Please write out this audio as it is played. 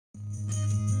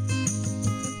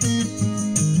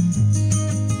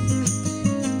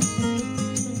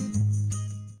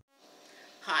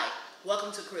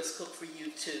for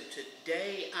you too.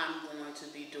 Today I'm going to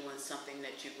be doing something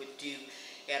that you would do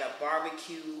at a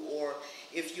barbecue, or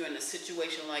if you're in a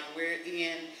situation like we're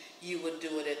in, you would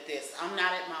do it at this. I'm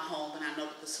not at my home, and I know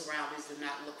that the surroundings do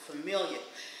not look familiar.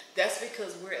 That's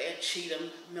because we're at Cheatham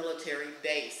Military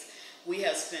Base. We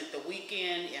have spent the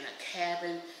weekend in a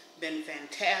cabin, been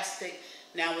fantastic.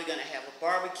 Now we're going to have a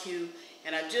barbecue,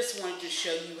 and I just wanted to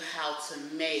show you how to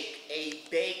make a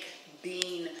baked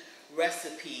bean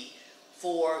recipe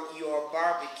for your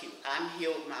barbecue. I'm here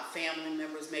with my family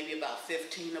members, maybe about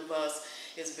 15 of us.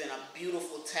 It's been a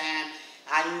beautiful time.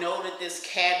 I know that this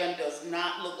cabin does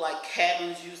not look like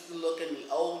cabins used to look in the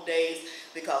old days,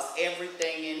 because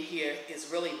everything in here is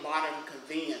really modern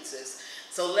conveniences.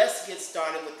 So let's get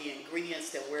started with the ingredients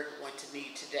that we're going to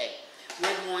need today.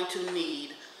 We're going to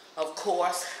need, of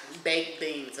course, baked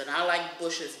beans, and I like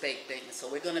Bush's baked beans,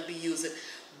 so we're going to be using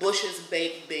Bush's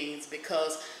baked beans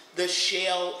because the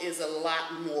shell is a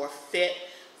lot more fit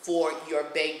for your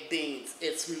baked beans.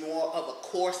 It's more of a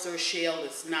coarser shell.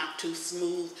 It's not too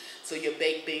smooth, so your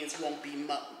baked beans won't be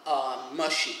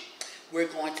mushy. We're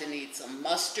going to need some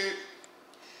mustard,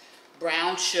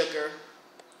 brown sugar,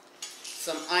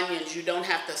 some onions. You don't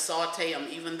have to saute them,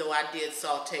 even though I did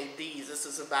saute these. This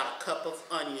is about a cup of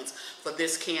onions for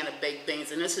this can of baked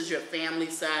beans, and this is your family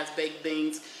size baked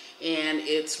beans, and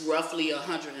it's roughly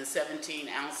 117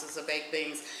 ounces of baked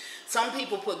beans. Some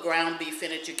people put ground beef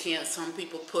in it. You can. Some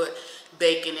people put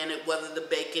bacon in it, whether the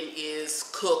bacon is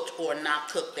cooked or not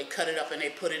cooked. They cut it up and they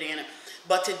put it in it.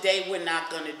 But today we're not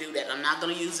going to do that. I'm not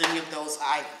going to use any of those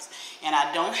items. And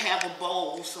I don't have a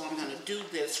bowl, so I'm going to do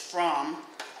this from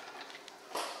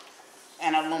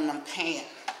an aluminum pan.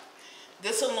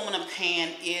 This aluminum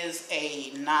pan is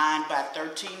a 9 by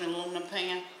 13 aluminum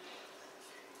pan.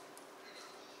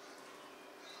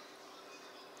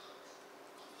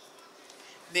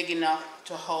 Big enough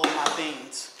to hold my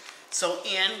beans. So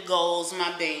in goes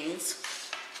my beans.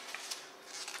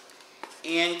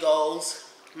 In goes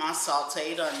my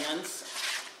sauteed onions.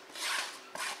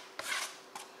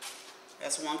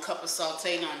 That's 1 cup of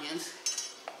sauteed onions.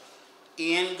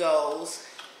 In goes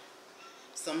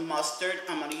some mustard.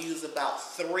 I'm going to use about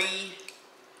 3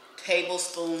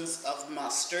 tablespoons of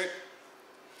mustard.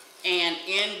 And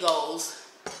in goes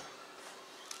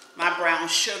my brown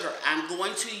sugar. I'm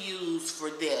going to use for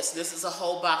this is a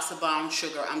whole box of brown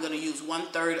sugar. I'm going to use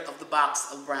 1/3 of the box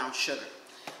of brown sugar.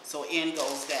 So in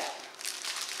goes that.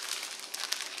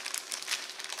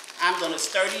 I'm going to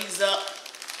stir these up,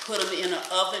 put them in an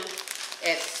oven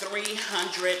at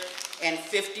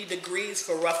 350 degrees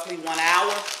for roughly 1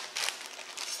 hour.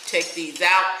 Take these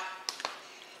out,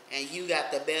 and you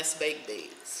got the best baked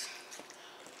beans.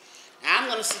 Now I'm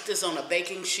going to sit this on a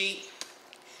baking sheet,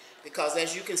 because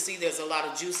as you can see, there's a lot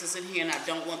of juices in here, and I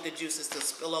don't want the juices to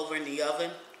spill over in the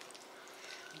oven.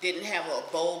 Didn't have a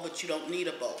bowl, but you don't need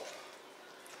a bowl.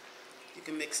 You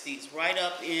can mix these right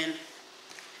up in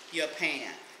your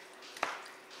pan.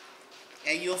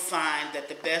 And you'll find that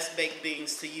the best baked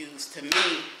beans to use, to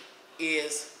me,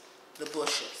 is the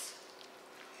Bush's.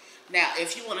 Now,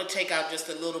 if you want to take out just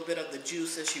a little bit of the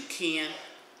juices, you can.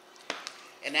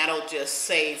 And that'll just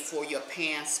save for your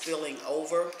pan spilling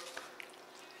over.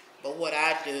 But what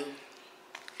I do,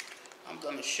 I'm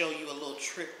going to show you a little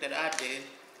trick that I do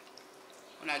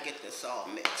when I get this all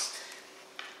mixed.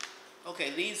 Okay,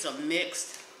 these are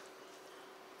mixed.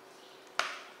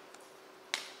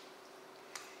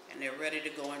 And they're ready to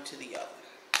go into the oven.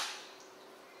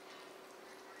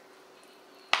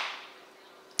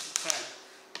 Okay.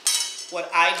 What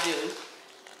I do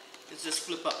is just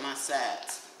flip up my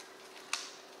sides.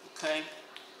 Okay?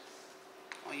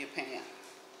 On your pan.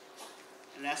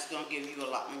 And that's going to give you a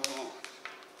lot more room.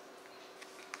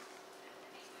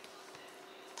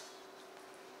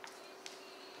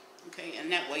 Okay,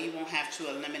 and that way you won't have to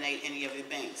eliminate any of your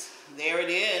beans. There it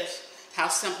is. How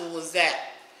simple was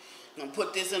that? I'm going to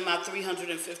put this in my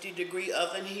 350 degree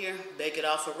oven here, bake it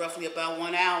off for roughly about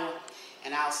 1 hour,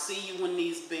 and I'll see you when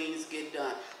these beans get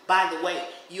done. By the way,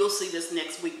 you'll see this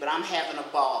next week, but I'm having a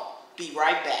ball. Be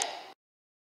right back.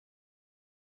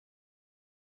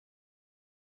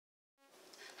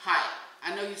 Hi,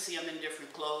 I know you see I'm in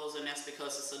different clothes, and that's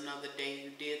because it's another day. You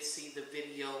did see the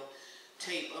video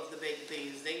tape of the baked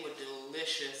beans. They were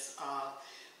delicious.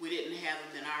 We didn't have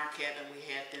them in our cabin. We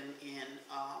had them in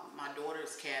my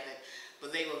daughter's cabin,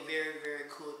 but they were very, very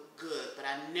good. But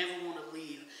I never want to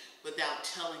leave without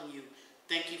telling you,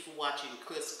 thank you for watching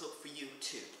Chris Cook for You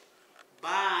Too.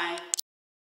 Bye.